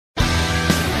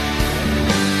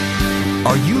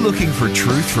Are you looking for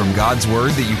truth from God's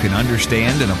Word that you can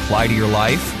understand and apply to your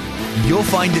life? You'll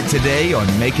find it today on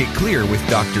Make It Clear with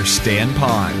Dr. Stan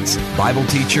Ponz, Bible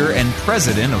teacher and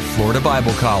president of Florida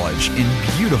Bible College in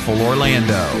beautiful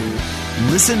Orlando.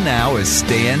 Listen now as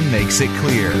Stan makes it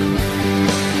clear.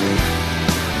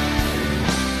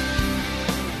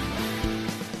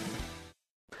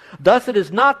 Thus, it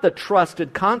is not the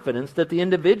trusted confidence that the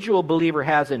individual believer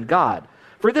has in God,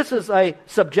 for this is a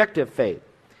subjective faith.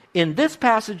 In this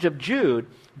passage of Jude,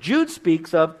 Jude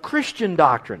speaks of Christian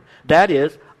doctrine, that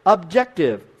is,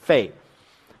 objective faith.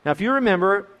 Now, if you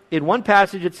remember, in one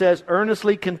passage it says,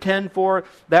 earnestly contend for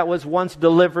that was once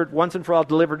delivered, once and for all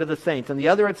delivered to the saints. And the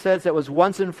other it says that was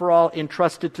once and for all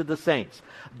entrusted to the saints,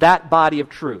 that body of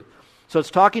truth. So it's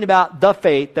talking about the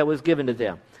faith that was given to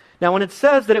them. Now, when it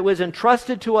says that it was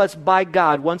entrusted to us by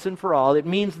God once and for all, it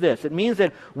means this. It means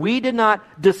that we did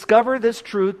not discover this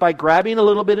truth by grabbing a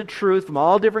little bit of truth from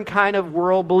all different kind of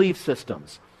world belief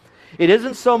systems. It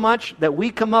isn't so much that we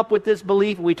come up with this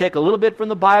belief, we take a little bit from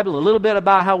the Bible, a little bit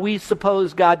about how we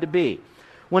suppose God to be.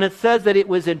 When it says that it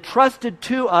was entrusted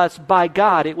to us by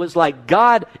God, it was like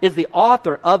God is the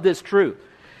author of this truth.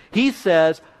 He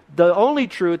says, the only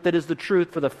truth that is the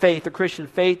truth for the faith, the Christian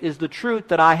faith, is the truth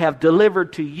that I have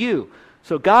delivered to you.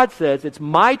 So God says it's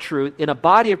my truth in a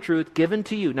body of truth given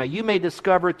to you. Now you may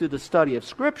discover it through the study of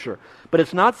Scripture, but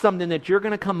it's not something that you're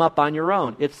going to come up on your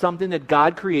own. It's something that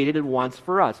God created and wants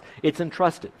for us. It's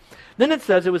entrusted. Then it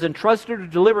says it was entrusted or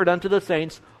delivered unto the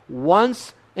saints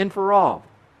once and for all.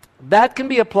 That can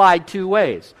be applied two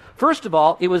ways. First of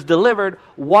all, it was delivered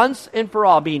once and for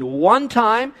all, meaning one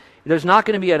time. There's not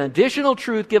going to be an additional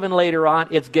truth given later on.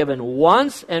 It's given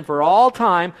once and for all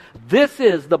time. This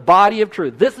is the body of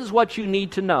truth. This is what you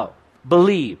need to know,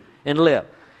 believe, and live.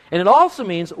 And it also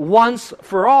means once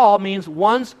for all means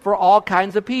once for all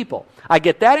kinds of people. I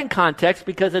get that in context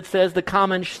because it says the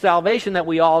common salvation that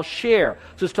we all share.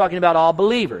 So it's talking about all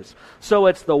believers. So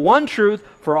it's the one truth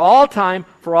for all time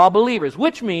for all believers,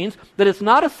 which means that it's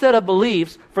not a set of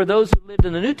beliefs for those who lived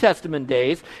in the New Testament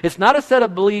days. It's not a set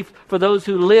of beliefs for those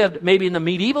who lived maybe in the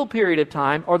medieval period of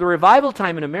time or the revival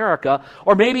time in America,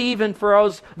 or maybe even for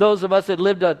those of us that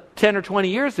lived 10 or 20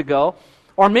 years ago,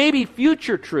 or maybe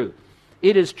future truth.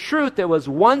 It is truth that was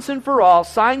once and for all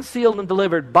signed, sealed, and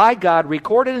delivered by God,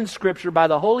 recorded in Scripture by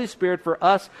the Holy Spirit for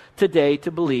us today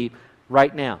to believe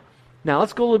right now. Now,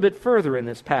 let's go a little bit further in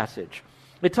this passage.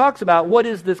 It talks about what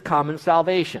is this common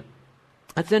salvation.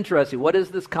 That's interesting. What is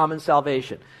this common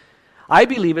salvation? I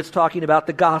believe it's talking about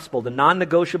the gospel, the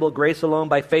non-negotiable grace alone,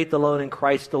 by faith alone, in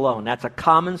Christ alone. That's a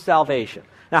common salvation.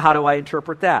 Now, how do I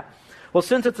interpret that? Well,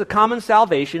 since it's a common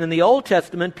salvation, in the Old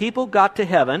Testament, people got to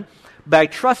heaven by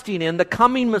trusting in the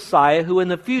coming Messiah who in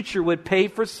the future would pay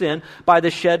for sin by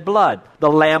the shed blood,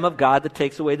 the Lamb of God that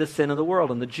takes away the sin of the world.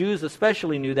 And the Jews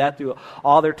especially knew that through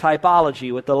all their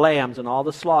typology with the lambs and all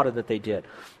the slaughter that they did.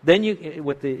 Then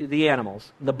with the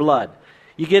animals, the blood.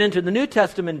 You get into the New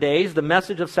Testament days, the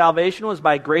message of salvation was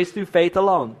by grace through faith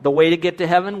alone. The way to get to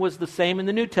heaven was the same in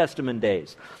the New Testament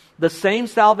days. The same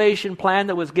salvation plan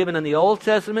that was given in the Old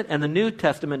Testament and the New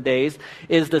Testament days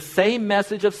is the same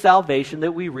message of salvation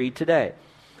that we read today.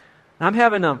 I'm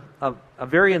having a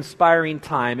very inspiring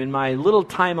time. In my little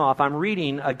time off, I'm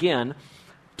reading again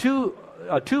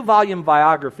a two-volume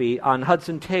biography on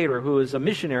Hudson Taylor, who is a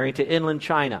missionary to inland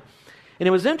China. And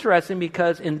it was interesting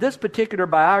because in this particular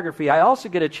biography, I also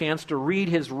get a chance to read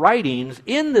his writings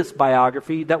in this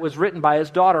biography that was written by his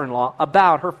daughter-in-law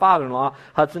about her father-in-law,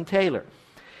 Hudson Taylor.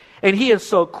 And he is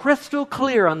so crystal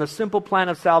clear on the simple plan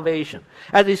of salvation.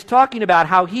 As he's talking about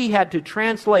how he had to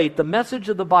translate the message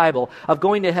of the Bible of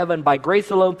going to heaven by grace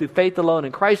alone, through faith alone,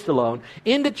 in Christ alone,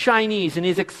 into Chinese. And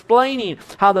he's explaining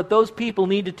how that those people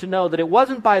needed to know that it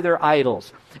wasn't by their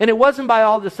idols. And it wasn't by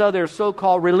all this other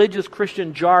so-called religious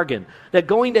Christian jargon. That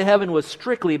going to heaven was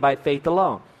strictly by faith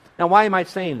alone. Now, why am I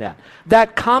saying that?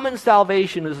 That common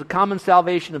salvation is the common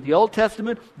salvation of the Old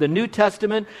Testament, the New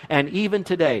Testament, and even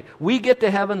today. We get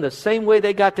to heaven the same way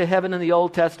they got to heaven in the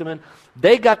Old Testament.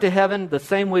 They got to heaven the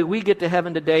same way we get to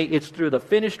heaven today. It's through the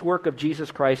finished work of Jesus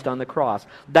Christ on the cross.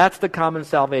 That's the common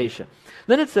salvation.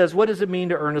 Then it says, what does it mean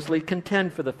to earnestly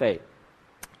contend for the faith?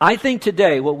 I think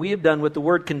today what we have done with the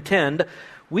word contend,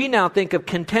 we now think of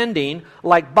contending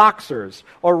like boxers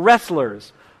or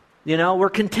wrestlers. You know, we're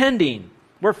contending.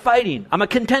 We're fighting. I'm a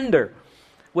contender.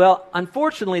 Well,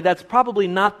 unfortunately, that's probably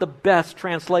not the best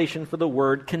translation for the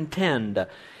word contend.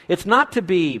 It's not to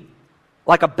be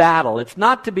like a battle. It's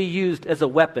not to be used as a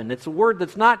weapon. It's a word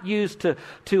that's not used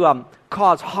to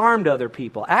cause harm to other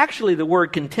people. Actually, the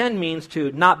word contend means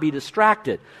to not be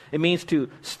distracted. It means to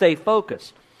stay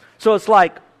focused. So it's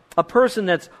like a person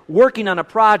that's working on a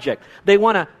project. They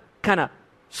want to kind of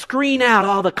screen out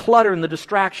all the clutter and the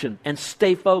distraction and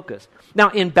stay focused. Now,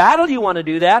 in battle, you want to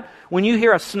do that. When you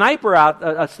hear a sniper,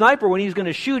 when he's going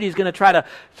to shoot, he's going to try to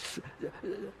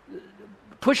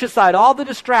push aside all the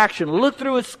distraction, look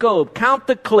through his scope, count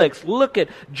the clicks,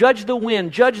 judge the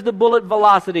wind, judge the bullet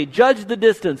velocity, judge the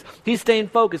distance. He's staying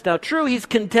focused. Now, true, he's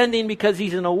contending because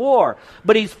he's in a war,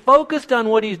 but he's focused on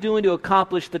what he's doing to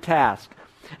accomplish the task.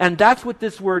 And that's what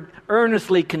this word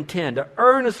earnestly contend, to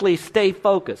earnestly stay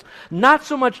focused. Not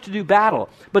so much to do battle,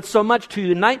 but so much to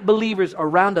unite believers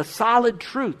around a solid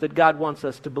truth that God wants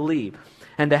us to believe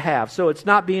and to have. So it's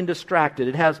not being distracted.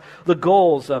 It has the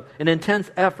goals of an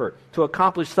intense effort to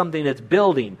accomplish something that's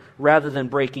building rather than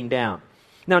breaking down.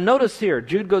 Now notice here,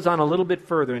 Jude goes on a little bit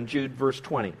further in Jude verse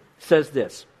 20. It says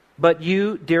this, "But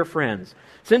you, dear friends,"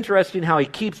 it's interesting how he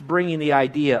keeps bringing the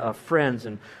idea of friends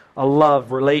and a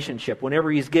love relationship.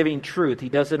 Whenever he's giving truth, he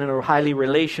does it in a highly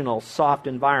relational, soft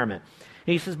environment.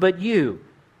 And he says, "But you,"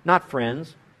 not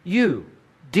friends, "you,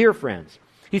 dear friends."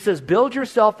 He says, "Build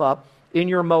yourself up in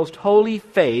your most holy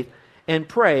faith and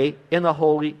pray in the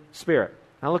Holy Spirit."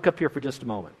 Now look up here for just a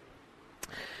moment.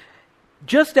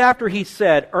 Just after he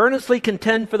said, "Earnestly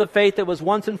contend for the faith that was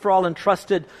once and for all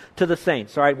entrusted to the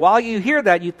saints." All right, while you hear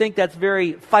that, you think that's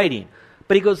very fighting.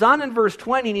 But he goes on in verse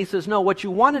 20 and he says, no, what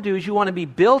you want to do is you want to be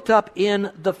built up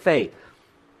in the faith.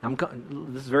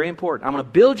 This is very important. I'm going to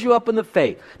build you up in the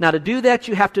faith. Now to do that,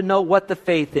 you have to know what the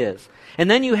faith is. And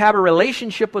then you have a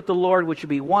relationship with the Lord, which would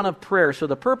be one of prayer. So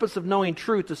the purpose of knowing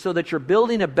truth is so that you're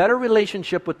building a better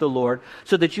relationship with the Lord,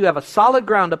 so that you have a solid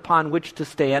ground upon which to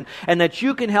stand, and that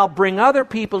you can help bring other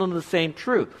people into the same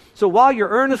truth. So while you're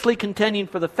earnestly contending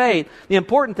for the faith, the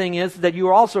important thing is that you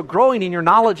are also growing in your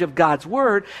knowledge of God's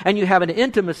Word, and you have an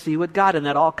intimacy with God, and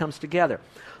that all comes together.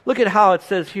 Look at how it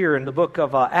says here in the book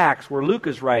of Acts, where Luke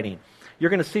is writing. You're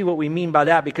going to see what we mean by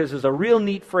that, because there's a real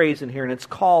neat phrase in here, and it's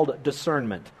called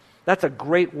discernment. That's a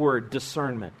great word,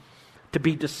 discernment, to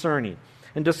be discerning.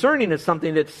 And discerning is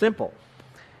something that's simple.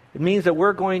 It means that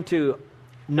we're going to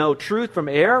know truth from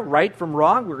error, right from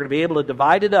wrong. We're going to be able to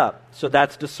divide it up. So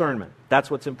that's discernment. That's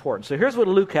what's important. So here's what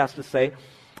Luke has to say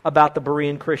about the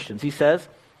Berean Christians. He says,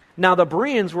 "Now the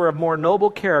Bereans were of more noble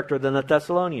character than the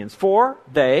Thessalonians, for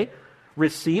they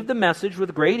received the message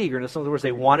with great eagerness." In other words,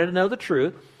 they wanted to know the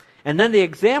truth. And then they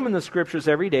examined the Scriptures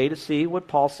every day to see what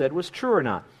Paul said was true or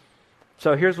not.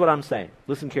 So here's what I'm saying.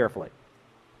 Listen carefully.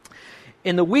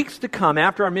 In the weeks to come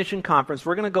after our mission conference,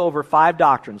 we're going to go over 5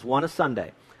 doctrines, one a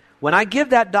Sunday. When I give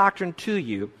that doctrine to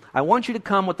you, I want you to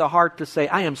come with the heart to say,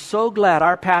 I am so glad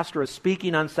our pastor is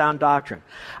speaking on sound doctrine.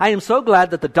 I am so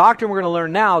glad that the doctrine we're going to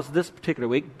learn now is this particular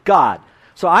week, God.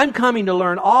 So I'm coming to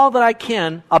learn all that I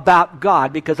can about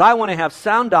God because I want to have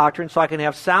sound doctrine so I can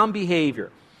have sound behavior.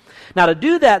 Now to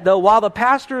do that, though, while the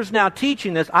pastor is now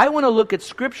teaching this, I want to look at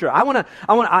Scripture.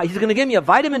 He's going to give me a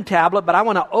vitamin tablet, but I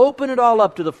want to open it all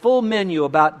up to the full menu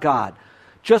about God,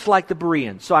 just like the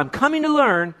Bereans. So I'm coming to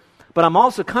learn, but I'm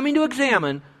also coming to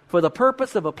examine for the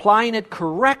purpose of applying it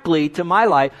correctly to my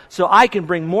life so I can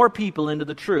bring more people into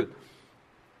the truth.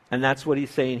 And that's what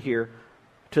he's saying here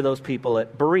to those people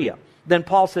at Berea. Then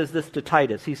Paul says this to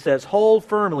Titus. He says, hold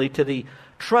firmly to the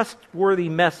trustworthy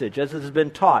message as it has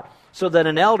been taught, so that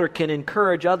an elder can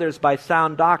encourage others by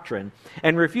sound doctrine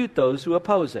and refute those who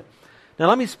oppose it. Now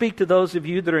let me speak to those of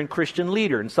you that are in Christian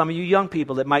leader and some of you young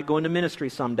people that might go into ministry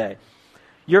someday.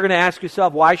 You're going to ask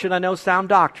yourself, why should I know sound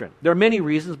doctrine? There are many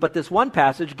reasons, but this one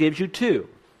passage gives you 2.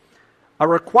 A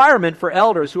requirement for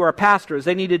elders who are pastors,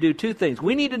 they need to do 2 things.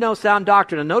 We need to know sound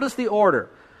doctrine, and notice the order.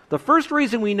 The first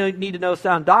reason we need to know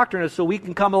sound doctrine is so we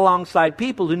can come alongside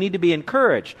people who need to be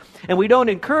encouraged. And we don't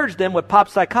encourage them with pop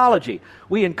psychology.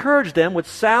 We encourage them with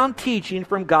sound teaching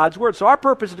from God's Word. So our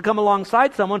purpose is to come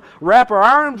alongside someone, wrap our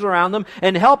arms around them,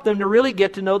 and help them to really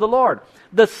get to know the Lord.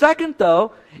 The second,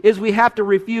 though, is we have to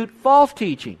refute false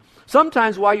teaching.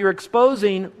 Sometimes while you're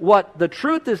exposing what the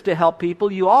truth is to help people,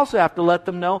 you also have to let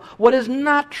them know what is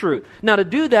not truth. Now to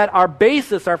do that, our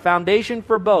basis, our foundation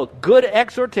for both good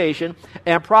exhortation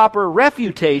and proper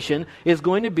refutation is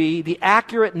going to be the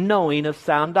accurate knowing of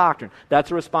sound doctrine.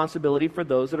 That's a responsibility for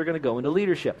those that are going to go into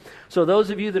leadership. So those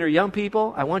of you that are young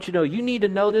people, I want you to know you need to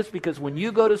know this, because when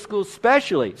you go to school,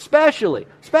 especially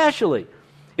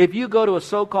if you go to a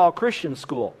so-called Christian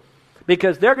school,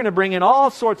 because they're going to bring in all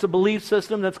sorts of belief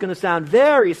system that's going to sound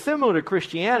very similar to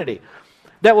Christianity,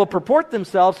 that will purport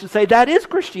themselves to say that is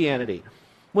Christianity,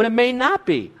 when it may not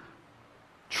be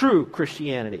true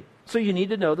Christianity. So you need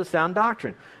to know the sound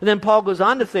doctrine. And then Paul goes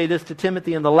on to say this to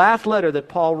Timothy in the last letter that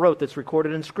Paul wrote that's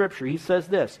recorded in Scripture. He says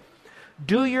this,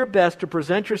 Do your best to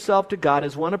present yourself to God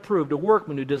as one approved, a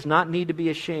workman who does not need to be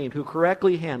ashamed, who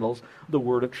correctly handles the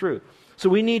word of truth. So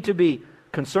we need to be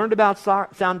concerned about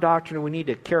sound doctrine, and we need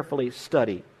to carefully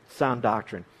study sound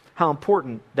doctrine. How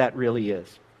important that really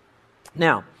is.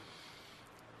 Now,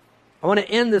 I want to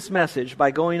end this message by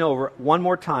going over one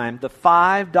more time the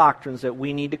 5 doctrines that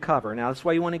we need to cover. Now, that's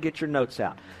why you want to get your notes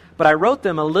out. But I wrote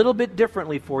them a little bit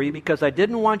differently for you because I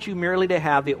didn't want you merely to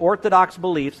have the orthodox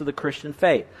beliefs of the Christian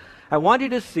faith. I want you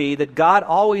to see that God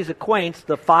always acquaints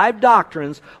the 5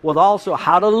 doctrines with also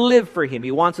how to live for Him.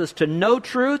 He wants us to know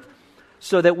truth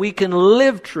so that we can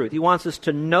live truth. He wants us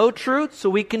to know truth so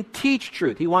we can teach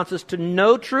truth. He wants us to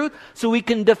know truth so we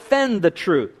can defend the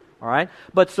truth. All right?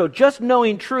 But so just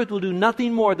knowing truth will do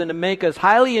nothing more than to make us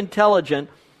highly intelligent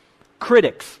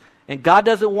critics. And God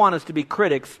doesn't want us to be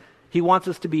critics. He wants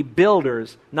us to be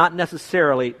builders, not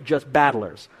necessarily just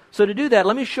battlers. So to do that,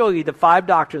 let me show you the 5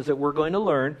 doctrines that we're going to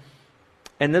learn.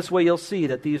 And this way you'll see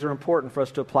that these are important for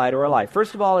us to apply to our life.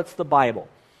 First of all, it's the Bible.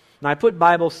 Now, I put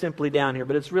Bible simply down here,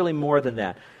 but it's really more than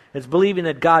that. It's believing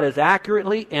that God has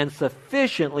accurately and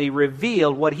sufficiently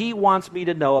revealed what He wants me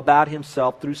to know about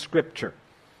Himself through Scripture.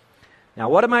 Now,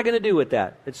 what am I going to do with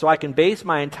that? It's so I can base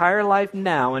my entire life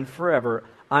now and forever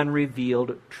on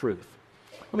revealed truth.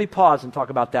 Let me pause and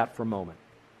talk about that for a moment.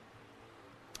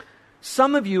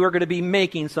 Some of you are going to be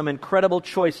making some incredible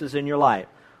choices in your life.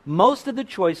 Most of the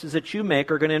choices that you make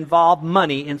are going to involve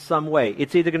money in some way.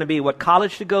 It's either going to be what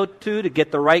college to go to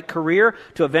get the right career,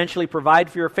 to eventually provide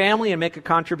for your family and make a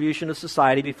contribution to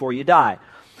society before you die.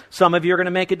 Some of you are going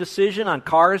to make a decision on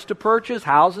cars to purchase,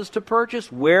 houses to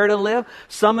purchase, where to live.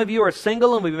 Some of you are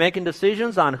single and will be making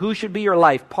decisions on who should be your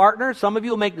life partner. Some of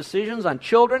you will make decisions on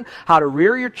children, how to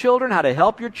rear your children, how to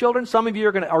help your children. Some of you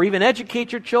are going to, or even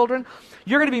educate your children.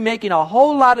 You're going to be making a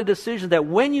whole lot of decisions that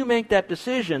when you make that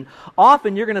decision,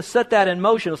 often you're going to set that in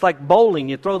motion. It's like bowling.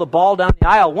 You throw the ball down the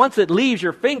aisle. Once it leaves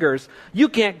your fingers, you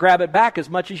can't grab it back as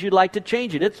much as you'd like to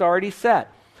change it. It's already set.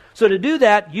 So to do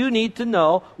that, you need to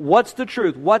know what's the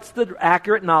truth, what's the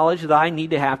accurate knowledge that I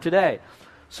need to have today.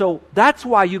 So that's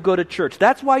why you go to church.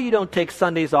 That's why you don't take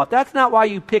Sundays off. That's not why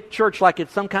you pick church like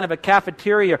it's some kind of a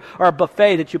cafeteria or a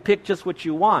buffet that you pick just what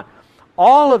you want.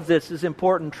 All of this is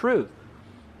important truth.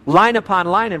 Line upon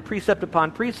line and precept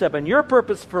upon precept. And your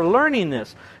purpose for learning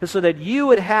this is so that you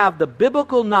would have the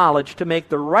biblical knowledge to make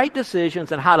the right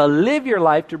decisions and how to live your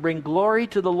life to bring glory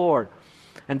to the Lord.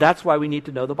 And that's why we need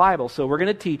to know the Bible. So we're going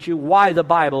to teach you why the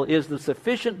Bible is the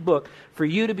sufficient book for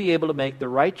you to be able to make the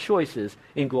right choices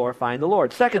in glorifying the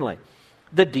Lord. Secondly,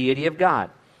 the deity of God.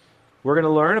 We're going to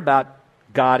learn about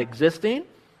God existing,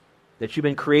 that you've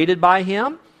been created by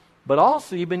Him, but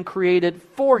also you've been created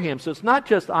for Him. So it's not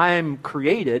just I'm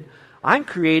created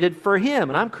for Him,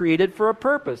 and I'm created for a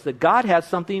purpose, that God has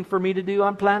something for me to do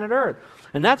on planet Earth.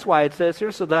 And that's why it says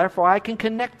here, so therefore I can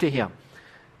connect to Him.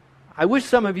 I wish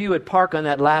some of you would park on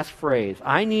that last phrase.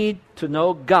 I need to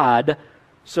know God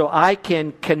so I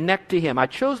can connect to Him. I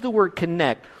chose the word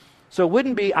connect. So it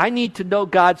wouldn't be, I need to know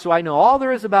God so I know all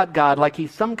there is about God, like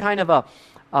He's some kind of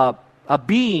a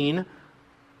being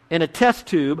in a test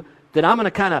tube that I'm going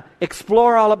to kind of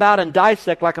explore all about and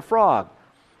dissect like a frog.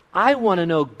 I want to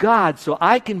know God so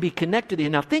I can be connected to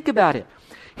Him. Now think about it.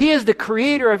 He is the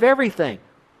creator of everything.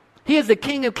 He is the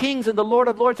King of kings and the Lord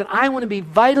of lords, and I want to be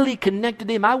vitally connected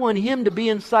to Him. I want Him to be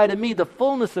inside of me, the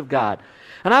fullness of God.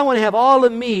 And I want to have all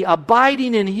of me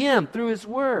abiding in Him through His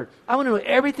Word. I want to know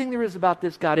everything there is about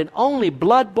this God, and only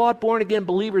blood-bought, born-again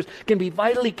believers can be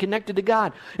vitally connected to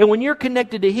God. And when you're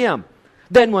connected to Him,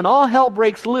 then when all hell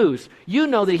breaks loose, you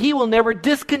know that He will never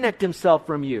disconnect Himself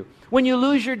from you. When you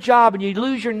lose your job and you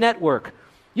lose your network,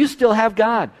 you still have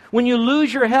God. When you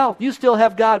lose your health, you still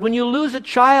have God. When you lose a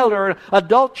child or an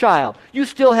adult child, you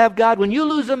still have God. When you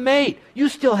lose a mate, you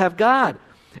still have God.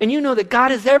 And you know that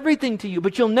God is everything to you,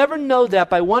 but you'll never know that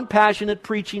by one passionate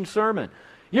preaching sermon.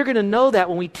 You're going to know that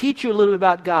when we teach you a little bit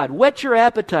about God. Whet your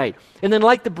appetite, and then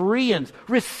like the Bereans,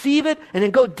 receive it and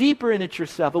then go deeper in it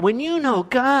yourself. And when you know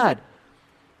God,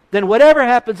 then whatever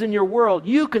happens in your world,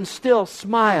 you can still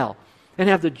smile and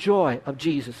have the joy of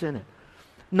Jesus in it.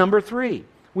 Number 3.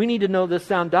 We need to know this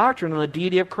sound doctrine on the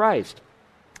deity of Christ.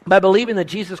 By believing that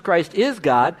Jesus Christ is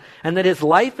God and that His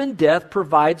life and death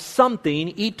provide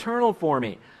something eternal for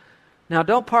me. Now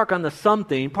don't park on the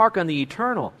something, park on the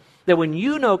eternal. That when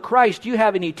you know Christ, you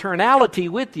have an eternality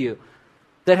with you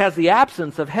that has the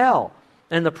absence of hell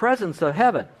and the presence of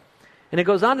heaven. And it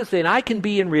goes on to say, and I can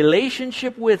be in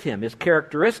relationship with Him. His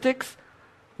characteristics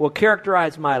will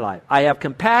characterize my life. I have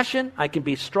compassion, I can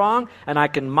be strong, and I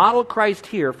can model Christ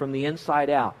here from the inside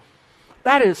out.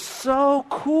 That is so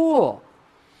cool.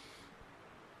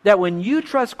 that when you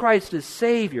trust Christ as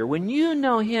Savior, when you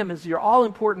know Him as your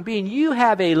all-important being, you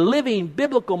have a living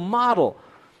biblical model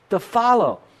to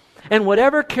follow. And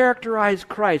whatever characterized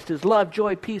Christ, His love,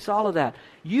 joy, peace, all of that,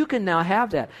 you can now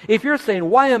have that. If you're saying,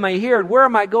 why am I here, and where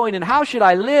am I going, and how should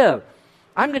I live?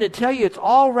 I'm going to tell you, it's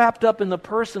all wrapped up in the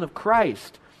person of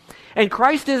Christ. And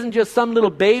Christ isn't just some little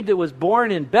babe that was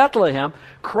born in Bethlehem.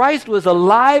 Christ was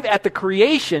alive at the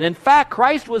creation. In fact,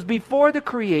 Christ was before the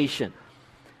creation.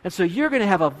 And so you're going to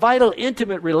have a vital,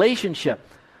 intimate relationship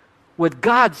with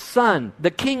God's Son,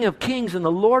 the King of Kings and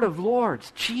the Lord of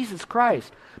Lords, Jesus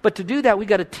Christ. But to do that, we've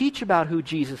got to teach about who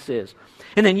Jesus is.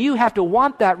 And then you have to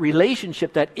want that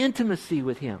relationship, that intimacy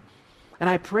with Him. And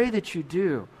I pray that you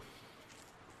do.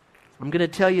 I'm going to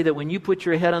tell you that when you put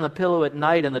your head on the pillow at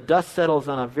night and the dust settles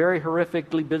on a very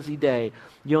horrifically busy day,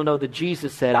 you'll know that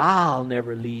Jesus said, I'll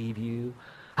never leave you.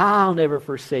 I'll never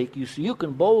forsake you. So you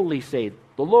can boldly say,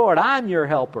 the Lord, I'm your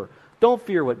helper. Don't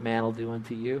fear what man will do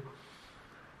unto you.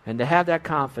 And to have that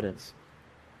confidence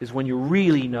is when you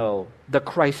really know the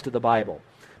Christ of the Bible.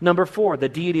 Number 4, the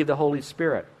deity of the Holy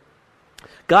Spirit.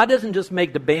 God doesn't just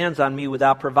make demands on me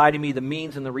without providing me the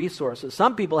means and the resources.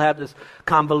 Some people have this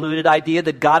convoluted idea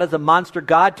that God is a monster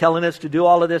God telling us to do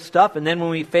all of this stuff, and then when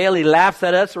we fail, He laughs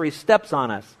at us or He steps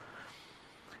on us.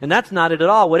 And that's not it at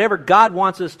all. Whatever God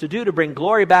wants us to do to bring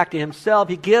glory back to Himself,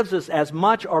 He gives us as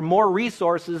much or more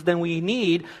resources than we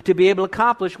need to be able to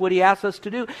accomplish what He asks us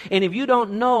to do. And if you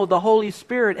don't know the Holy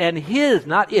Spirit and His,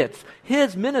 not its,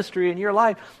 His ministry in your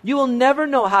life, you will never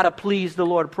know how to please the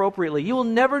Lord appropriately. You will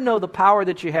never know the power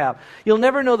that you have. You'll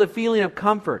never know the feeling of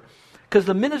comfort. Because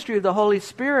the ministry of the Holy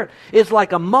Spirit is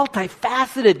like a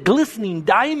multifaceted, glistening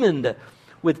diamond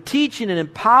with teaching and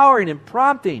empowering and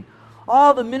prompting.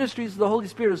 All the ministries of the Holy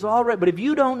Spirit is all right. But if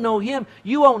you don't know Him,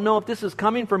 you won't know if this is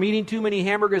coming from eating too many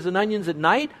hamburgers and onions at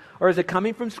night, or is it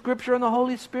coming from Scripture and the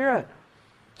Holy Spirit?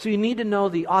 So you need to know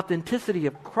the authenticity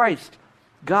of Christ,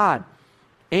 God,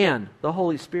 and the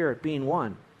Holy Spirit being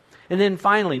one. And then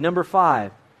finally, number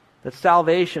 5, that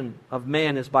salvation of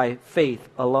man is by faith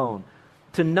alone.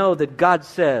 To know that God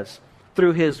says,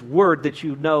 through His Word that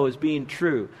you know is being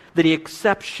true, that He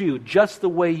accepts you just the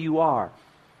way you are.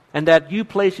 And that you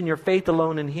placing your faith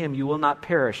alone in Him, you will not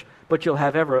perish, but you'll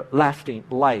have everlasting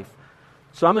life.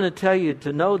 So I'm going to tell you,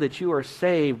 to know that you are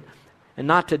saved and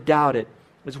not to doubt it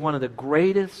is one of the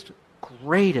greatest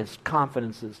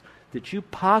confidences that you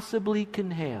possibly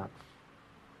can have.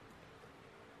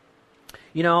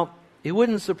 You know, it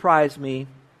wouldn't surprise me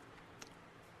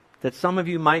that some of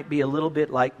you might be a little bit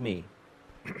like me.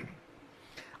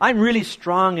 I'm really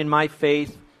strong in my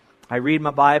faith. I read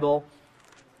my Bible.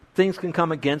 Things can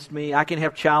come against me. I can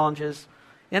have challenges.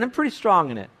 And I'm pretty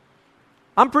strong in it.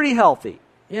 I'm pretty healthy.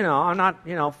 You know, I'm not,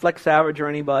 flex average or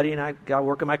anybody, and I got to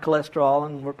work on my cholesterol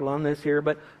and work on this here,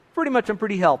 but pretty much I'm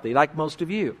pretty healthy, like most of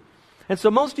you. And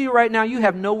so most of you right now, you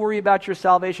have no worry about your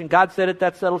salvation. God said it,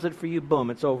 that settles it for you. Boom,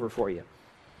 it's over for you.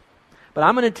 But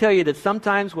I'm going to tell you that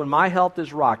sometimes when my health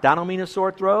is rocked, I don't mean a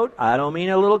sore throat, I don't mean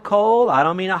a little cold, I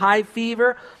don't mean a high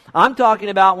fever. I'm talking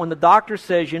about when the doctor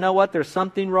says, you know what, there's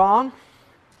something wrong,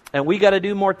 and we got to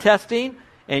do more testing,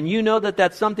 and you know that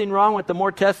that's something wrong with the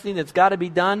more testing that's got to be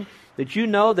done, that you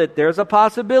know that there's a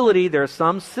possibility, there's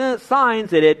some signs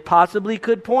that it possibly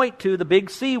could point to the big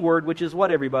C word, which is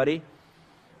what, everybody?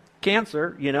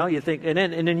 Cancer, you think, and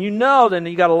then then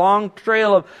you got a long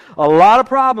trail of a lot of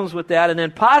problems with that, and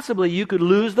then possibly you could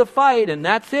lose the fight, and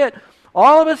that's it.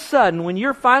 All of a sudden, when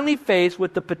you're finally faced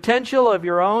with the potential of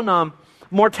your own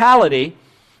mortality,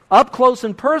 up close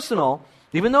and personal,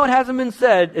 even though it hasn't been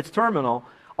said, it's terminal,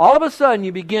 all of a sudden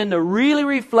you begin to really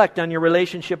reflect on your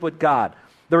relationship with God.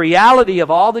 The reality of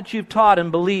all that you've taught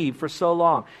and believed for so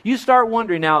long. You start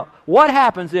wondering now, what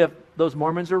happens if those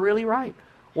Mormons are really right?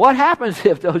 What happens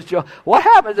what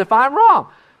happens if I'm wrong?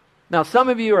 Now, some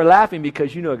of you are laughing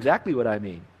because you know exactly what I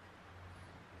mean.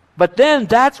 But then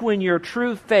that's when your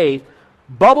true faith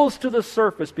bubbles to the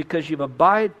surface because you've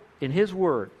abided in His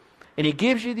Word. And He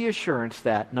gives you the assurance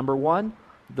that, number 1,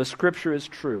 the Scripture is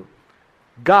true.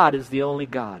 God is the only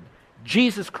God.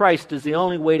 Jesus Christ is the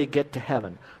only way to get to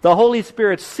heaven. The Holy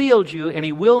Spirit sealed you, and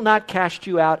He will not cast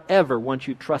you out ever once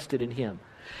you trusted in Him.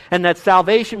 And that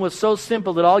salvation was so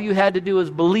simple that all you had to do was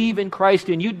believe in Christ,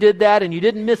 and you did that, and you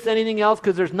didn't miss anything else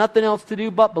because there's nothing else to do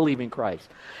but believe in Christ.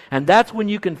 And that's when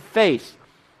you can face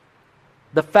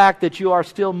the fact that you are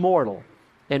still mortal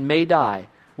and may die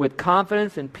with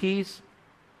confidence and peace.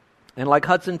 And like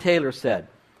Hudson Taylor said,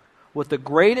 with the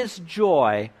greatest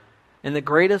joy and the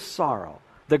greatest sorrow,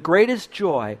 the greatest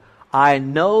joy, I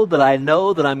know that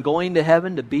I'm going to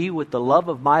heaven to be with the love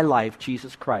of my life,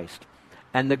 Jesus Christ.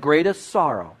 And the greatest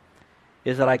sorrow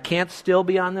is that I can't still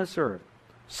be on this earth.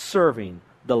 serving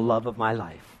the love of my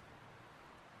life.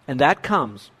 And that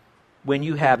comes when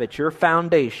you have at your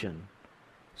foundation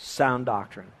sound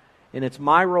doctrine. And it's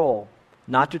my role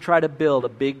not to try to build a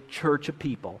big church of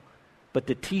people, but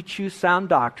to teach you sound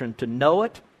doctrine, to know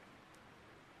it,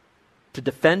 to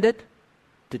defend it,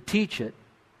 to teach it,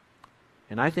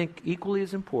 and I think equally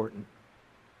as important,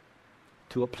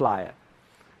 to apply it.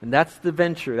 And that's the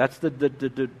venture, that's the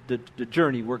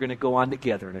journey we're going to go on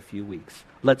together in a few weeks.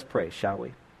 Let's pray, shall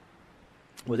we?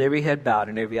 With every head bowed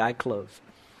and every eye closed.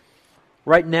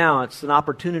 Right now, it's an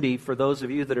opportunity for those of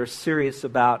you that are serious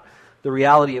about the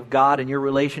reality of God and your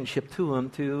relationship to Him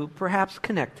to perhaps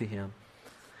connect to Him.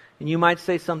 And you might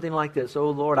say something like this: "Oh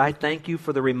Lord, I thank you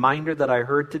for the reminder that I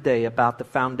heard today about the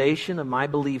foundation of my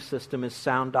belief system is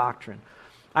sound doctrine.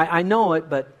 I know it,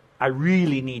 but I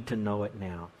really need to know it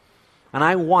now. And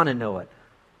I want to know it.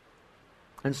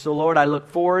 And so, Lord, I look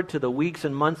forward to the weeks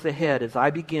and months ahead as I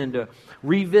begin to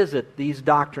revisit these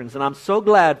doctrines. And I'm so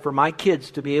glad for my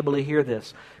kids to be able to hear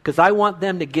this, because I want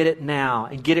them to get it now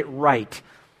and get it right.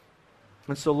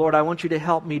 And so, Lord, I want you to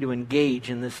help me to engage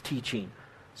in this teaching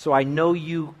so I know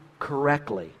you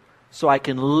correctly, so I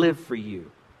can live for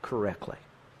you correctly."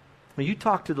 Now, you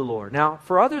talk to the Lord. Now,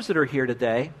 for others that are here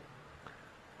today,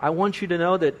 I want you to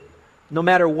know that no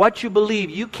matter what you believe,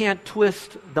 you can't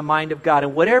twist the mind of God.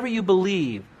 And whatever you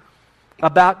believe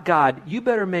about God, you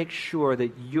better make sure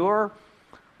that your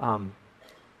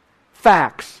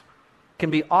facts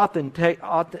can be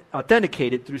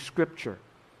authenticated through Scripture.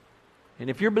 And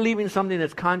if you're believing something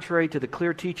that's contrary to the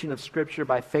clear teaching of Scripture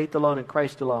by faith alone in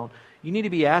Christ alone, you need to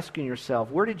be asking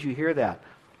yourself, where did you hear that?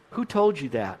 Who told you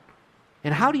that?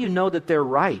 And how do you know that they're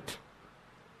right?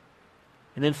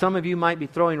 And then some of you might be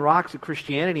throwing rocks at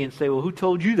Christianity and say, "Well, who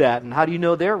told you that? And how do you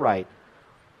know they're right?"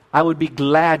 I would be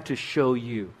glad to show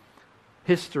you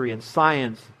history and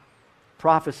science,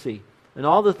 prophecy, and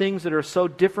all the things that are so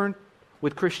different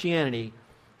with Christianity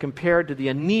compared to the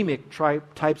anemic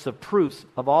types of proofs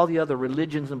of all the other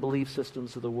religions and belief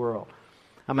systems of the world.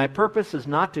 And my purpose is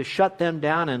not to shut them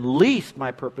down, and least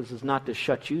my purpose is not to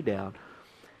shut you down.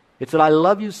 It's that I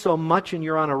love you so much and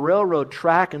you're on a railroad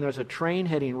track and there's a train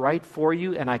heading right for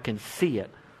you and I can see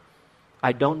it.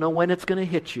 I don't know when it's going to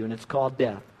hit you, and it's called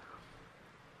death.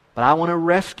 But I want to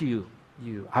rescue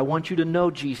you. I want you to know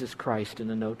Jesus Christ and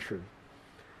to know truth.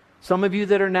 Some of you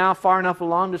that are now far enough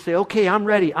along to say, "Okay, I'm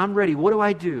ready. What do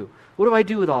I do? What do I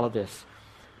do with all of this?"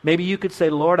 Maybe you could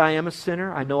say, "Lord, I am a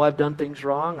sinner. I know I've done things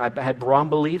wrong. I've had wrong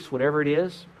beliefs," whatever it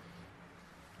is.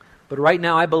 But right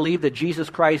now I believe that Jesus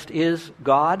Christ is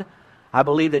God. I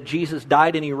believe that Jesus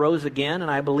died and He rose again. And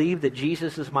I believe that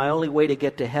Jesus is my only way to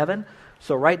get to heaven.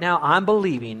 So right now I'm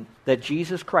believing that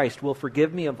Jesus Christ will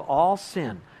forgive me of all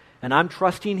sin. And I'm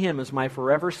trusting Him as my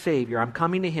forever Savior. I'm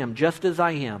coming to Him just as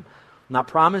I am. I'm not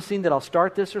promising that I'll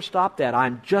start this or stop that.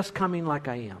 I'm just coming like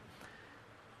I am.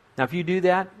 Now if you do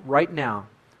that right now,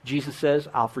 Jesus says,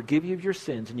 "I'll forgive you of your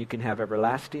sins and you can have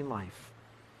everlasting life."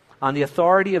 On the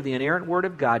authority of the inerrant Word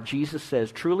of God, Jesus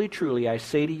says, "Truly, truly, I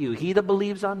say to you, he that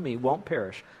believes on me won't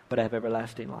perish, but have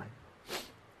everlasting life."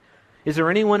 Is there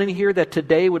anyone in here that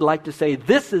today would like to say,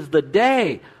 "This is the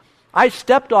day. I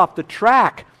stepped off the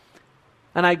track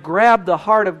and I grabbed the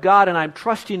heart of God and I'm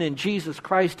trusting in Jesus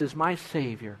Christ as my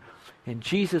Savior. And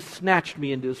Jesus snatched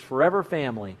me into His forever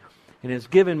family and has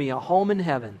given me a home in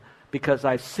heaven because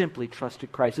I've simply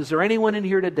trusted Christ." Is there anyone in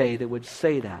here today that would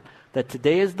say that? That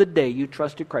today is the day you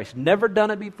trusted Christ. Never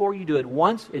done it before. You do it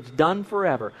once, it's done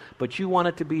forever. But you want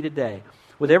it to be today.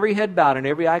 With every head bowed and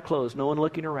every eye closed, no one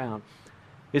looking around.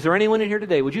 Is there anyone in here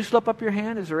today? Would you slip up your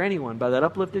hand? Is there anyone by that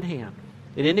uplifted hand?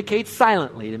 It indicates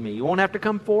silently to me. You won't have to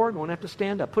come forward. You won't have to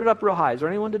stand up. Put it up real high. Is there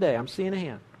anyone today? I'm seeing a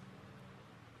hand.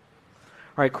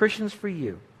 All right, Christians, for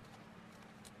you.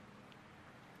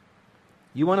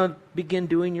 You want to begin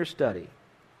doing your study.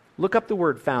 Look up the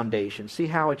word foundation. See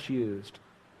how it's used.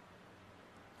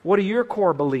 What are your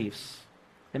core beliefs?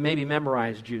 And maybe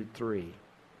memorize Jude 3.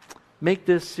 Make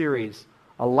this series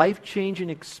a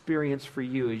life-changing experience for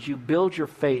you as you build your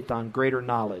faith on greater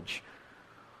knowledge.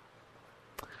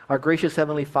 Our gracious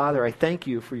Heavenly Father, I thank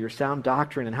you for your sound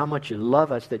doctrine and how much you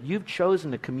love us, that you've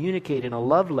chosen to communicate in a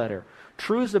love letter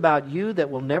truths about you that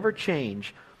will never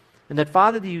change. And that,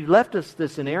 Father, that you left us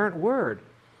this inerrant word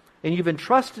and you've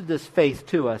entrusted this faith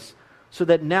to us, so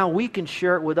that now we can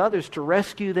share it with others to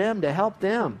rescue them, to help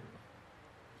them.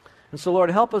 And so,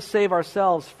 Lord, help us save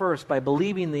ourselves first by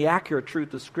believing the accurate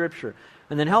truth of Scripture.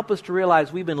 And then help us to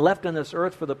realize we've been left on this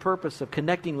earth for the purpose of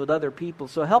connecting with other people.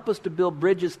 So help us to build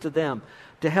bridges to them,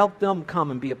 to help them come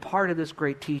and be a part of this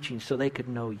great teaching so they could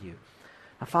know you.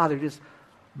 Now, Father, just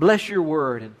bless your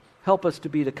word and Help us to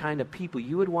be the kind of people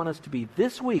you would want us to be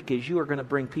this week as you are going to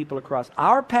bring people across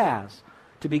our paths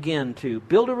to begin to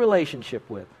build a relationship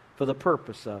with for the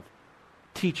purpose of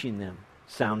teaching them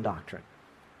sound doctrine.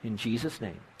 In Jesus'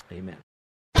 name, amen.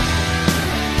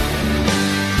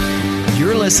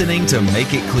 You're listening to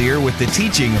Make It Clear with the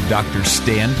teaching of Dr.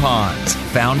 Stan Ponz,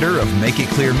 founder of Make It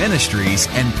Clear Ministries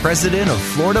and president of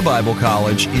Florida Bible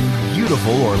College in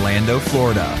beautiful Orlando,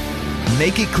 Florida.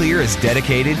 Make It Clear is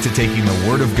dedicated to taking the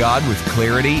Word of God with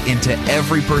clarity into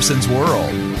every person's world.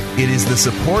 It is the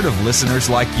support of listeners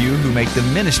like you who make the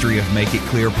ministry of Make It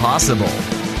Clear possible.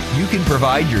 You can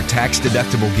provide your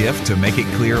tax-deductible gift to Make It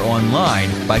Clear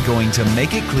online by going to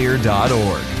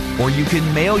makeitclear.org. Or you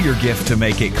can mail your gift to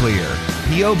Make It Clear,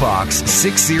 P.O. Box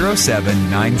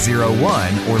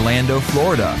 607901, Orlando,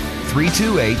 Florida,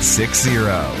 32860.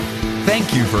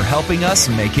 Thank you for helping us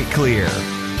make it clear.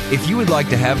 If you would like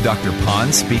to have Dr.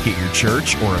 Ponz speak at your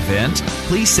church or event,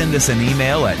 please send us an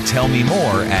email at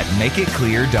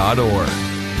tellmemore@makeitclear.org.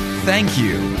 Thank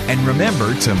you, and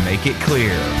remember to make it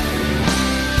clear.